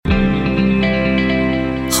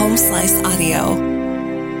Home Slice Audio.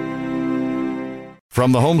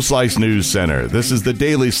 From the Home Slice News Center, this is the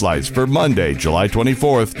Daily Slice for Monday, July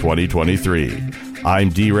 24th, 2023. I'm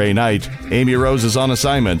D. Ray Knight, Amy Rose is on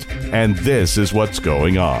assignment, and this is what's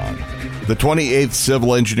going on. The 28th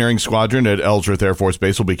Civil Engineering Squadron at Ellsworth Air Force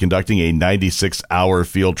Base will be conducting a 96-hour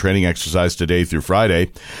field training exercise today through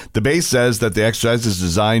Friday. The base says that the exercise is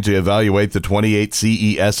designed to evaluate the 28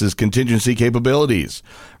 CES's contingency capabilities.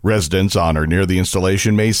 Residents on or near the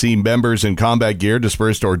installation may see members in combat gear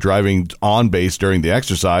dispersed or driving on base during the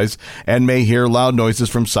exercise and may hear loud noises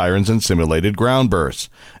from sirens and simulated ground bursts.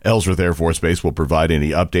 Ellsworth Air Force Base will provide any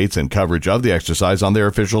updates and coverage of the exercise on their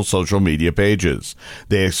official social media pages.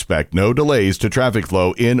 They expect no delays to traffic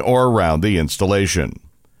flow in or around the installation.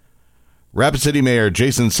 Rapid City Mayor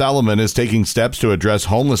Jason Salomon is taking steps to address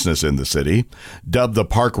homelessness in the city. Dubbed the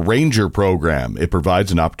Park Ranger Program, it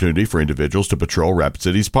provides an opportunity for individuals to patrol Rapid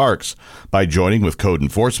City's parks. By joining with code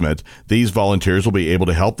enforcement, these volunteers will be able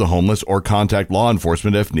to help the homeless or contact law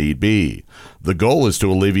enforcement if need be. The goal is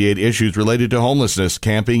to alleviate issues related to homelessness,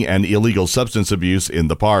 camping, and illegal substance abuse in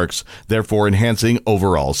the parks, therefore enhancing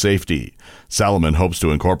overall safety. Salomon hopes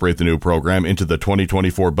to incorporate the new program into the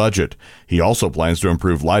 2024 budget. He also plans to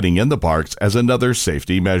improve lighting in the parks as another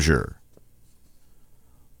safety measure.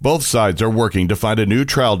 Both sides are working to find a new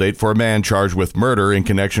trial date for a man charged with murder in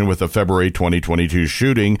connection with a February 2022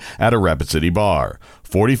 shooting at a Rapid City bar.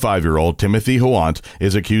 45-year-old Timothy Huant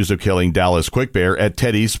is accused of killing Dallas Quick Bear at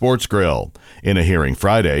Teddy's Sports Grill. In a hearing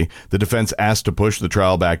Friday, the defense asked to push the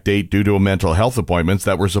trial back date due to mental health appointments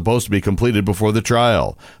that were supposed to be completed before the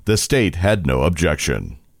trial. The state had no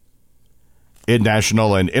objection. In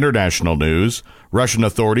national and international news, Russian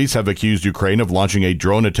authorities have accused Ukraine of launching a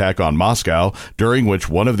drone attack on Moscow, during which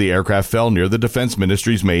one of the aircraft fell near the defense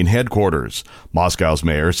ministry's main headquarters. Moscow's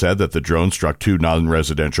mayor said that the drone struck two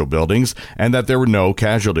non-residential buildings and that there were no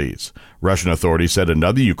casualties. Russian authorities said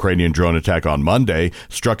another Ukrainian drone attack on Monday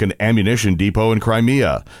struck an ammunition depot in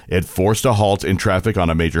Crimea. It forced a halt in traffic on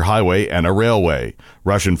a major highway and a railway.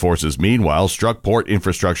 Russian forces, meanwhile, struck port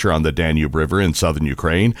infrastructure on the Danube River in southern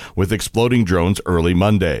Ukraine with exploding drones early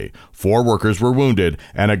Monday. 4 workers were wounded,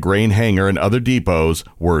 and a grain hangar and other depots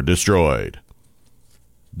were destroyed.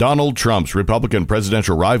 Donald Trump's Republican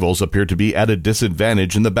presidential rivals appear to be at a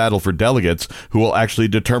disadvantage in the battle for delegates who will actually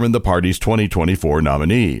determine the party's 2024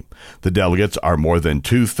 nominee. The delegates are more than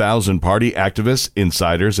 2,000 party activists,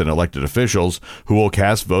 insiders, and elected officials who will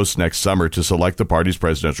cast votes next summer to select the party's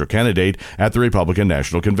presidential candidate at the Republican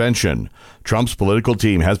National Convention. Trump's political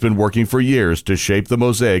team has been working for years to shape the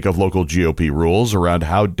mosaic of local GOP rules around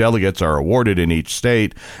how delegates are awarded in each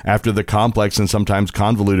state after the complex and sometimes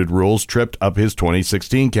convoluted rules tripped up his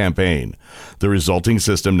 2016 campaign. The resulting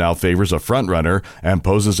system now favors a frontrunner and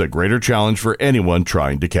poses a greater challenge for anyone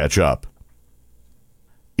trying to catch up.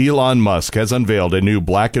 Elon Musk has unveiled a new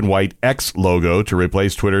black and white X logo to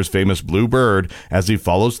replace Twitter's famous blue bird as he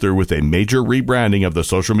follows through with a major rebranding of the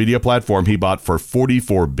social media platform he bought for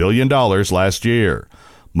 $44 billion last year.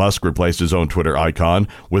 Musk replaced his own Twitter icon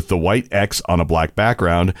with the white X on a black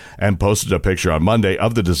background and posted a picture on Monday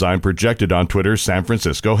of the design projected on Twitter's San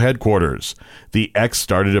Francisco headquarters. The X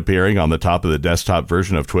started appearing on the top of the desktop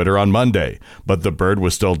version of Twitter on Monday, but the bird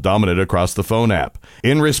was still dominant across the phone app.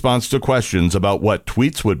 In response to questions about what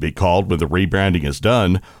tweets would be called when the rebranding is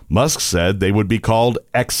done, Musk said they would be called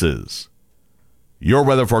X's. Your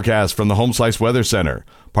weather forecast from the Home Slice Weather Center.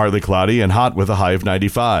 Partly cloudy and hot with a high of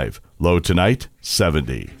 95. Low tonight,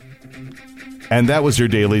 70. And that was your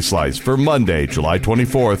Daily Slice for Monday, July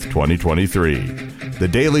 24th, 2023. The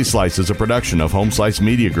Daily Slice is a production of Home Slice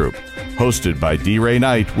Media Group, hosted by D. Ray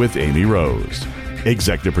Knight with Amy Rose.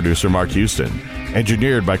 Executive producer Mark Houston.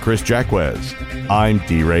 Engineered by Chris Jacquez. I'm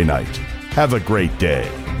D. Ray Knight. Have a great day.